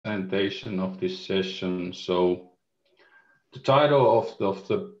presentation of this session. So the title of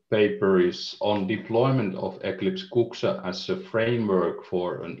the paper is On Deployment of Eclipse Kuksa as a Framework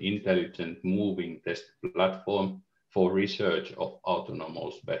for an Intelligent Moving Test Platform for Research of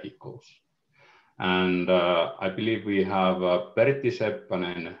Autonomous Vehicles. And I believe we have Pertti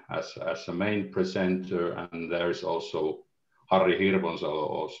Seppänen as a main presenter, and there is also Harri Hirvonsalo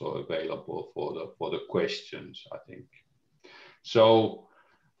also available for the questions, I think. So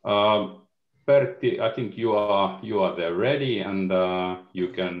Pertti, I think you are there ready, and you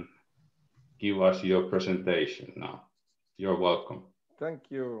can give us your presentation now. You're welcome. Thank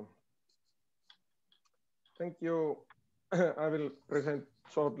you. Thank you. I will present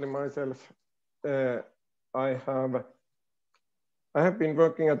shortly myself. I have been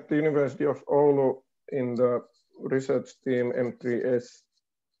working at the University of Oulu in the research team M3S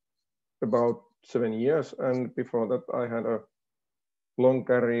about 7 years, and before that I had a long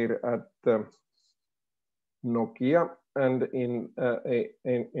career at Nokia and in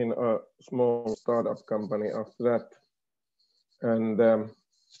a small startup company after that. And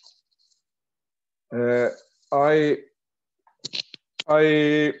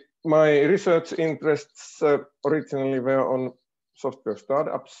my research interests originally were on software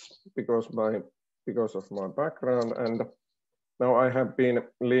startups because of my background, and now I have been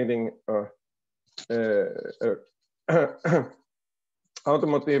leading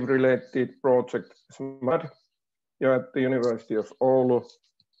automotive related project SMAD here at the University of Oulu.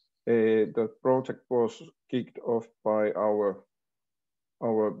 The project was kicked off by our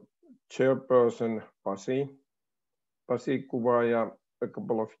chairperson Pasi Kuvaja a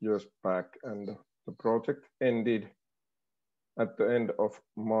couple of years back, and the project ended at the end of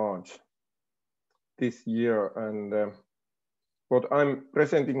March this year. And what I'm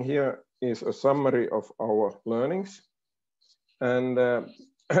presenting here is a summary of our learnings, and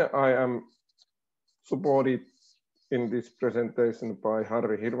I am supported in this presentation by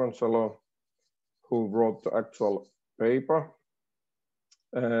Harri Hirvonsalo, who wrote the actual paper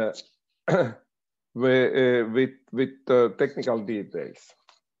with the technical details.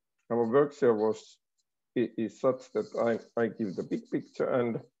 Our work here is such that I give the big picture,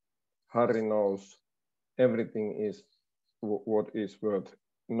 and Harri knows everything is what is worth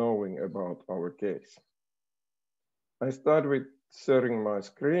knowing about our case. I start with sharing my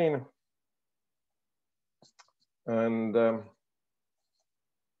screen, and the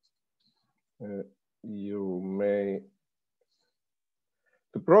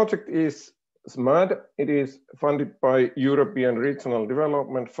project is SMAD. It is funded by European Regional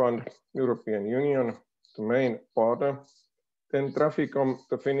Development Fund, European Union, the main partner. Then Traficom,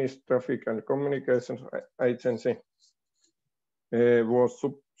 the Finnish Traffic and Communications Agency, was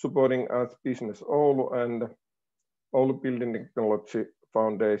supporting us Business Oulu and Oulu Building Technology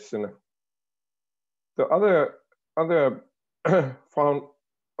Foundation. The other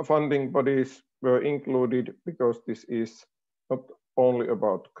funding bodies were included because this is not only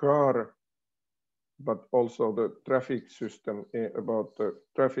about car, but also the traffic system, about the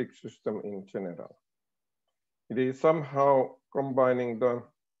traffic system in general. It is somehow combining the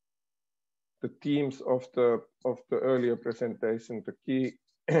themes of the earlier presentation, the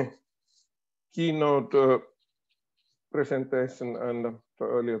keynote presentation and the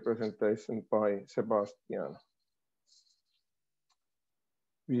earlier presentation by Sebastian.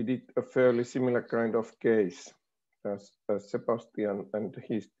 We did a fairly similar kind of case as Sebastian and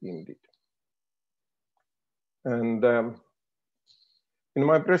his team did. And in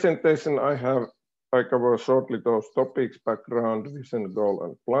my presentation, I cover shortly those topics: background, vision, goal,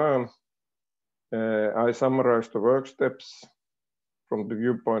 and plan. I summarize the work steps from the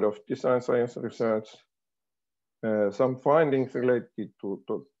viewpoint of design science research, some findings related to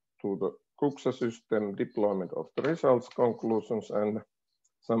the Kuksa system, deployment of the results, conclusions, and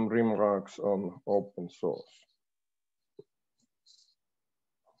some remarks on open source.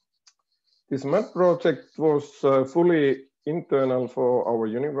 This MAD project was fully internal for our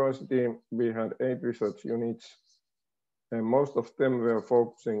university. We had 8 research units, and most of them were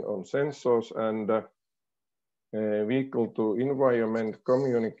focusing on sensors and vehicle-to-environment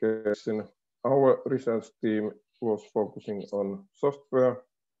communication. Our research team was focusing on software,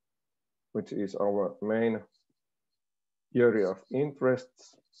 which is our main area of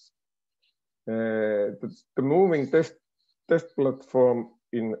interests. The moving test platform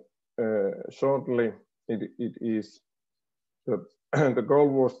in shortly, it is the goal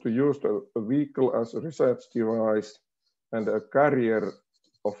was to use a vehicle as a research device and a carrier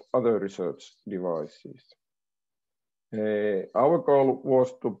of other research devices. Our goal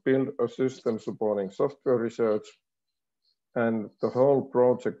was to build a system supporting software research and the whole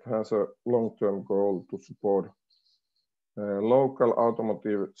project has a long-term goal to support local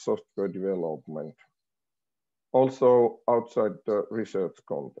automotive software development, also outside the research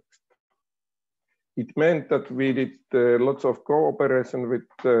context. It meant that we did lots of cooperation with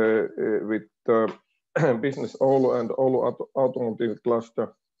Business Oulu and Oulu Automotive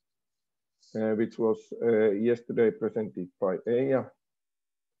Cluster, which was yesterday presented by Eija.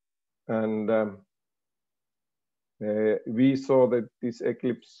 And we saw that this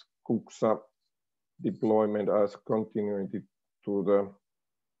Eclipse Kuksa deployment as continuity to the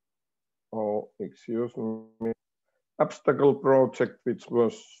obstacle project, which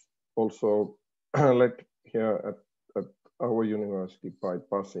was also led here at our university by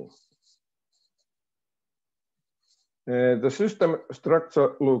Pasi. The system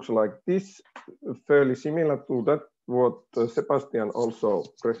structure looks like this, fairly similar to that what Sebastian also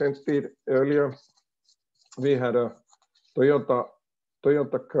presented earlier. We had a Toyota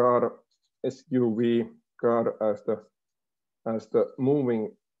car, SUV car as the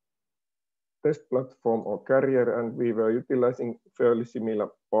moving test platform or carrier, and we were utilizing fairly similar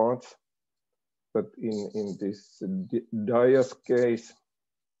parts. But in this Dias case,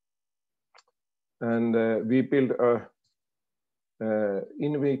 and we built a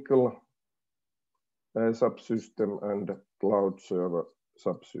in-vehicle subsystem and cloud server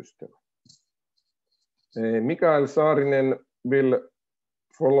subsystem. Mikael Saarinen will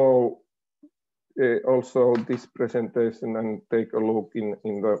follow also this presentation and take a look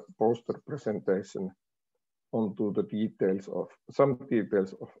in the poster presentation onto the details of some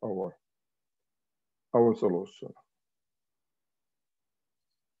details of our solution.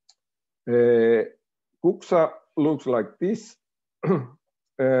 Kuksa looks like this.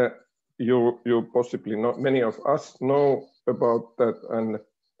 You possibly know, many of us know about that, and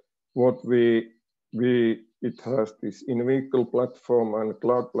what it has this in-vehicle platform and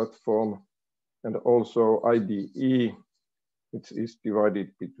cloud platform, and also IDE, which is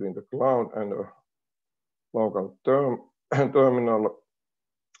divided between the cloud and a local terminal.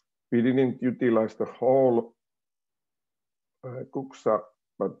 We didn't utilize the whole Kuksa,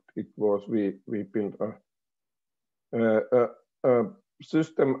 but it was we built a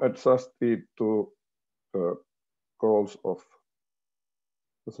system adjusted to the goals of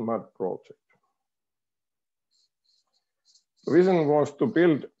the smart project. The vision was to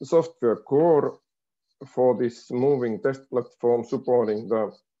build software core for this moving test platform, supporting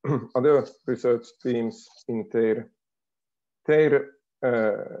the other research teams in their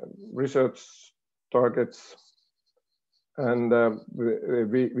research targets. And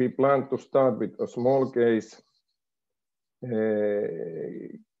we plan to start with a small case,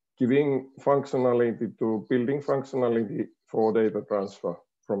 giving functionality to building functionality for data transfer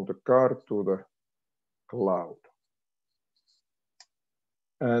from the car to the cloud.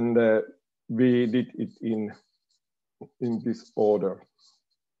 And we did it in this order: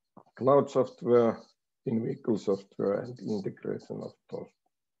 cloud software, in-vehicle software, and integration of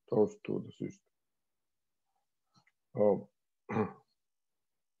those to the system. Oh.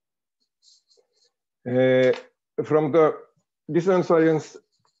 From the design science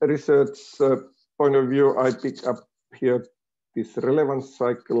research point of view, I pick up here this relevance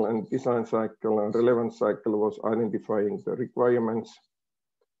cycle and design cycle. And relevance cycle was identifying the requirements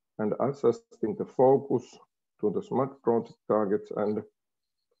and adjusting the focus to the smart project targets and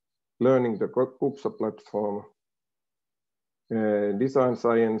learning the Kuksa platform. Design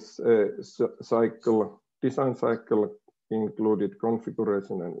cycle included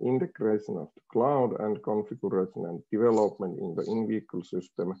configuration and integration of the cloud and configuration and development in the in-vehicle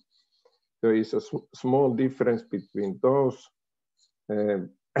system. There is a small difference between those.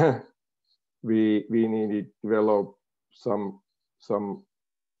 We needed to develop some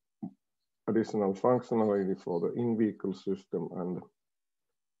additional functionality for the in-vehicle system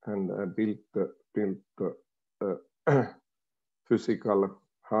and build the physical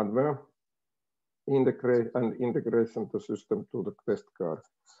hardware integration the system to the test car.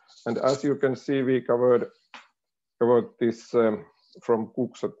 And as you can see, we covered this from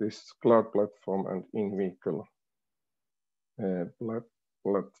Kuksa, this cloud platform and in-vehicle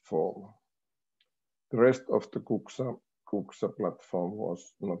platform. The rest of the Kuksa platform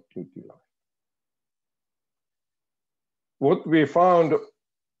was not utilized. What we found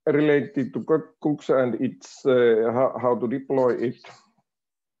related to Kuksa and its how to deploy it,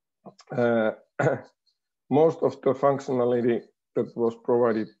 most of the functionality that was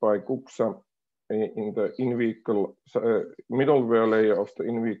provided by Kuksa in the in-vehicle middleware layer of the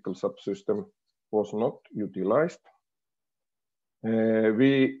in-vehicle subsystem was not utilized.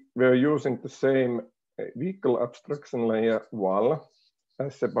 We were using the same vehicle abstraction layer wall,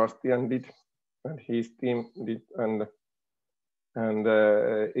 as Sebastian did and his team did, and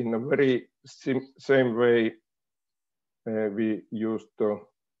in a very same way we used the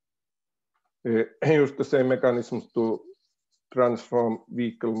same mechanisms to transform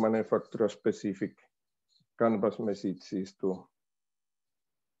vehicle manufacturer specific canvas messages to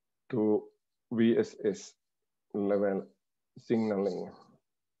VSS level signaling.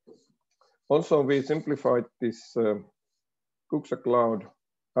 Also, we simplified this Kuksa Cloud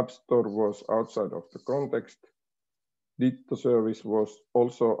App Store was outside of the context. Ditto service was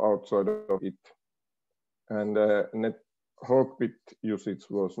also outside of it. And net Hawkbit usage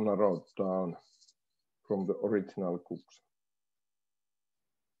was narrowed down from the original Kuksa.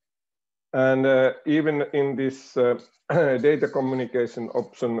 And even in this data communication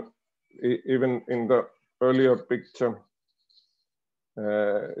option, even in the earlier picture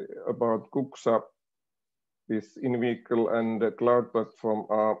about Kuksa, this in-vehicle and the cloud platform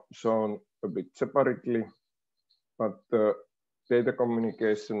are shown a bit separately, but the data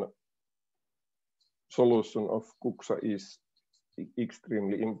communication solution of Kuksa is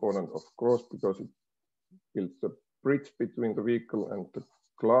extremely important, of course, because it builds a bridge between the vehicle and the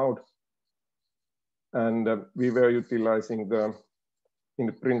cloud. And we were utilizing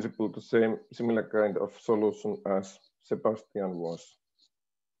in principle, the similar kind of solution as Sebastian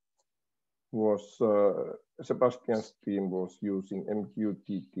Sebastian's team was using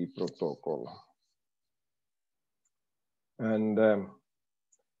MQTT protocol. And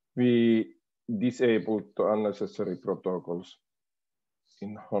we disabled the unnecessary protocols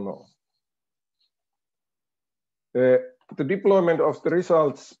in Hono. The deployment of the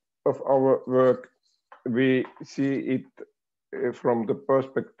results of our work, we see it from the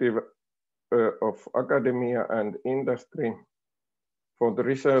perspective of academia and industry. For the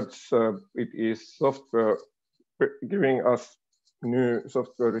research, it is software giving us new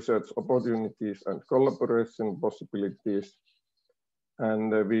software research opportunities and collaboration possibilities.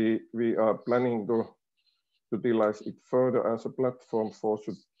 And we are planning to utilize it further as a platform for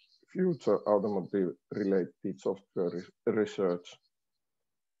future automotive related software research.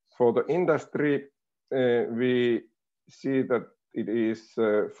 For the industry, we see that it is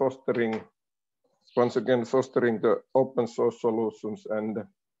once again fostering the open source solutions, and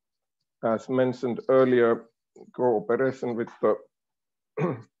as mentioned earlier, cooperation with the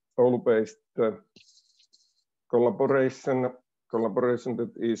Oulu-based collaboration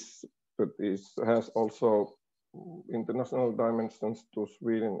that has also international dimensions to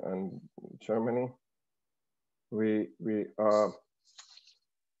Sweden and Germany. We are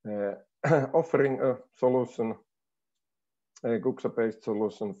offering a solution, a Kuksa-based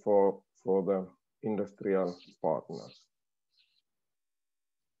solution for the industrial partners.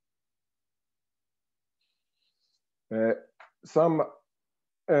 Some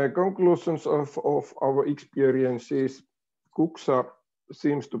conclusions of our experiences. Kuksa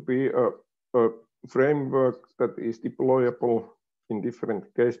seems to be a framework that is deployable in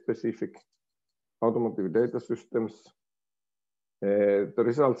different case-specific automotive data systems. The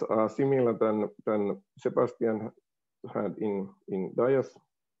results are similar than Sebastian had in Daya's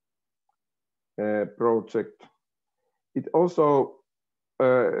project. It also,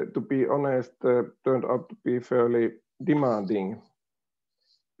 to be honest, turned out to be fairly demanding,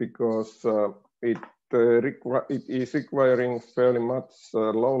 because it is requiring fairly much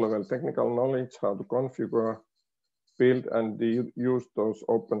low-level technical knowledge, how to configure, build, and use those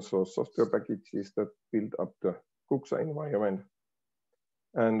open source software packages that build up the Kuksa environment.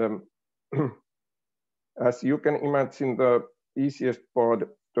 And as you can imagine, the easiest part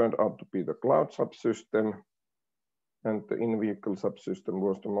turned out to be the cloud subsystem, and the in-vehicle subsystem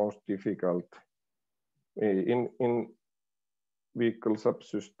was the most difficult. In-vehicle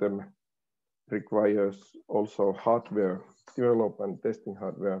subsystem requires also hardware development, testing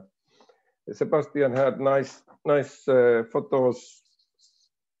hardware. Sebastian had nice photos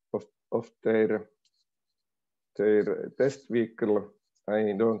of their test vehicle.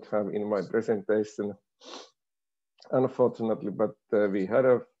 I don't have in my presentation, unfortunately, but we had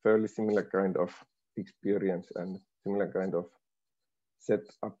a fairly similar kind of experience and similar kind of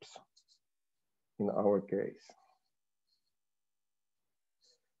setups in our case.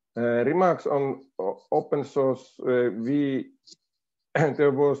 Remarks on open source.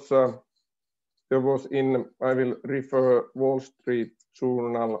 There was in, I will refer Wall Street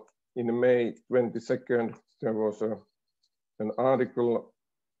Journal in May 22nd, there was an article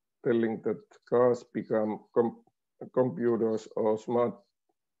telling that cars become computers or smart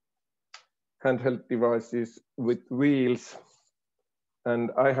handheld devices with wheels.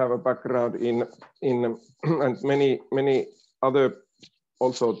 and I have a background in and many other,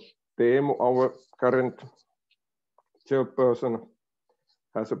 also Teemu, our current chairperson,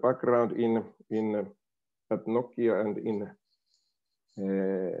 has a background in at Nokia and in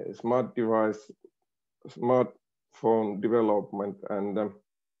smartphone development, and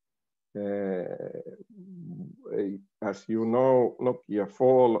as you know, Nokia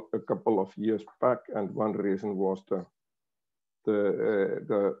fell a couple of years back, and one reason was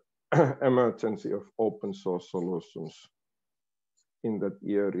the emergency of open source solutions in that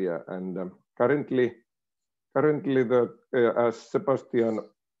area. And currently as Sebastian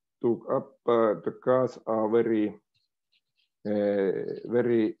took up, the cars are very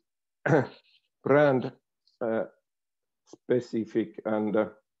brand specific and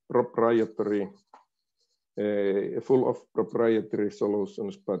proprietary, full of proprietary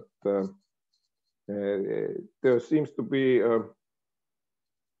solutions, but there seems to be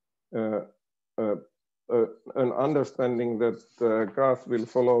an understanding that cars will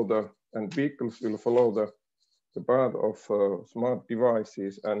follow and vehicles will follow the path of smart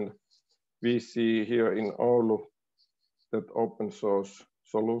devices, and we see here in Oulu that open source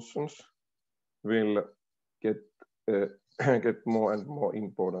solutions will get more and more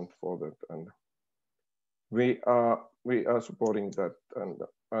important for that, and we are supporting that. And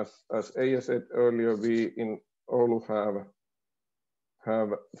as Eija said earlier, we in Oulu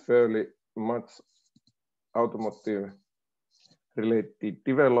have fairly much automotive related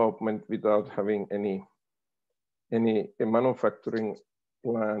development without having any manufacturing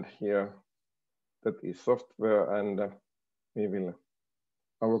plant here. That is software, and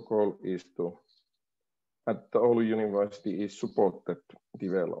our goal is to, at the Oulu University, is support that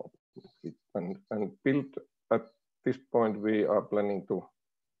development and build. At this point, we are planning to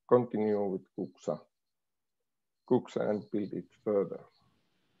continue with Kuksa and build it further.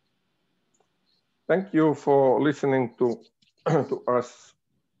 Thank you for listening to us.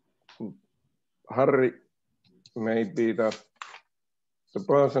 Harri may be the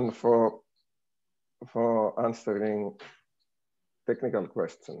person for answering technical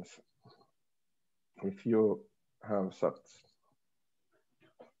questions, if you have such.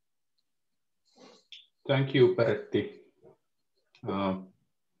 Thank you, Pertti.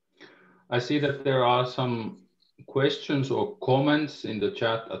 I see that there are some questions or comments in the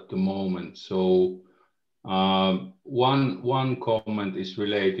chat at the moment. So one comment is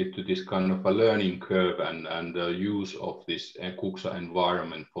related to this kind of a learning curve and the use of this Kuksa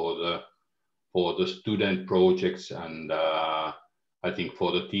environment for the student projects and I think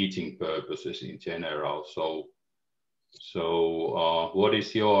for the teaching purposes in general. So what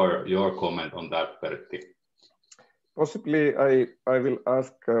is your comment on that, Pertti? Possibly I will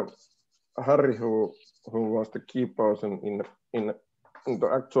ask Harri, who was the key person in the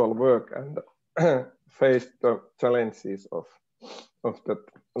actual work and faced the challenges of that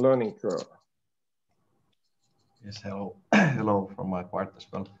learning curve. Yes, hello from my part as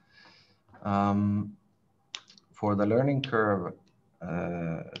well. For the learning curve,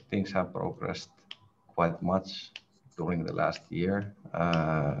 things have progressed quite much during the last year,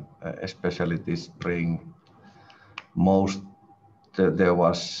 especially this spring. There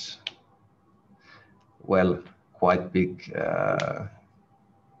was, well, quite big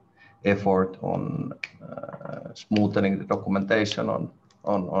effort on smoothening the documentation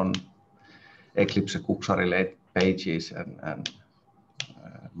on Eclipse Kuksa related pages and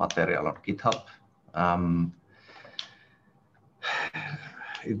material on GitHub.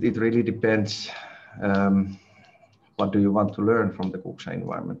 It really depends. What do you want to learn from the Kuksa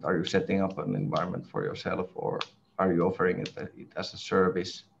environment? Are you setting up an environment for yourself, or are you offering it as a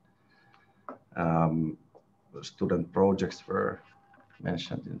service? Student projects were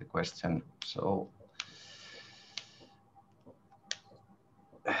mentioned in the question. So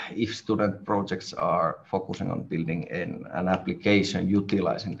if student projects are focusing on building an application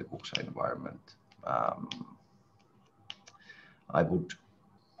utilizing the Kuksa environment,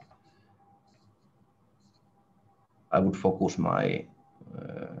 I would focus my,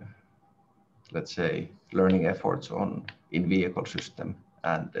 let's say, learning efforts on in-vehicle system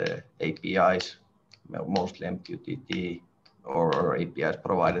and APIs, mostly MQTT or APIs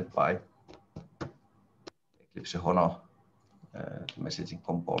provided by Eclipse Hono messaging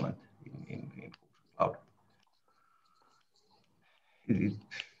component in Cloud. I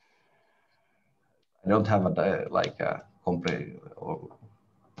don't have a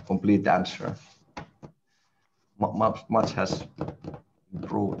complete answer. Much has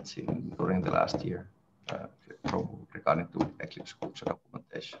improved during the last year regarding to Eclipse Kuksa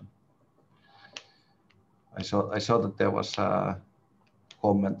documentation. I saw that there was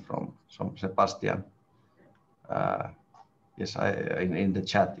comment from Sebastian. Yes, in the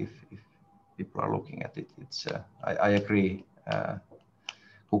chat, if people are looking at it, it's I agree.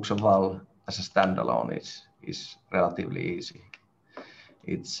 Kuksa Val as a standalone is relatively easy.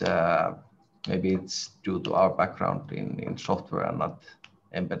 It's maybe it's due to our background in software and not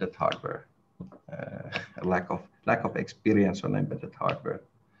embedded hardware. Lack of experience on embedded hardware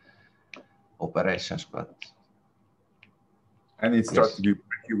operations, but and it starts to be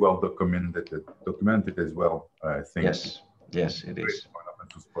pretty well documented as well. I think. Yes, it is.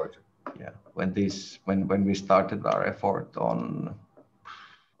 Project. Yeah, when we started our effort on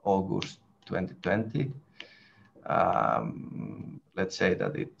August 2020, let's say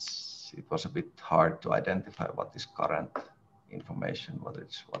that it was a bit hard to identify what is current information, what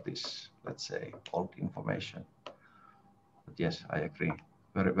is let's say old information. But yes, I agree.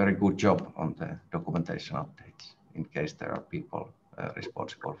 Very good job on the documentation updates in case there are people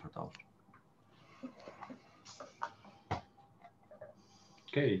responsible for those.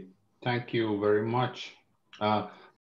 Okay, thank you very much.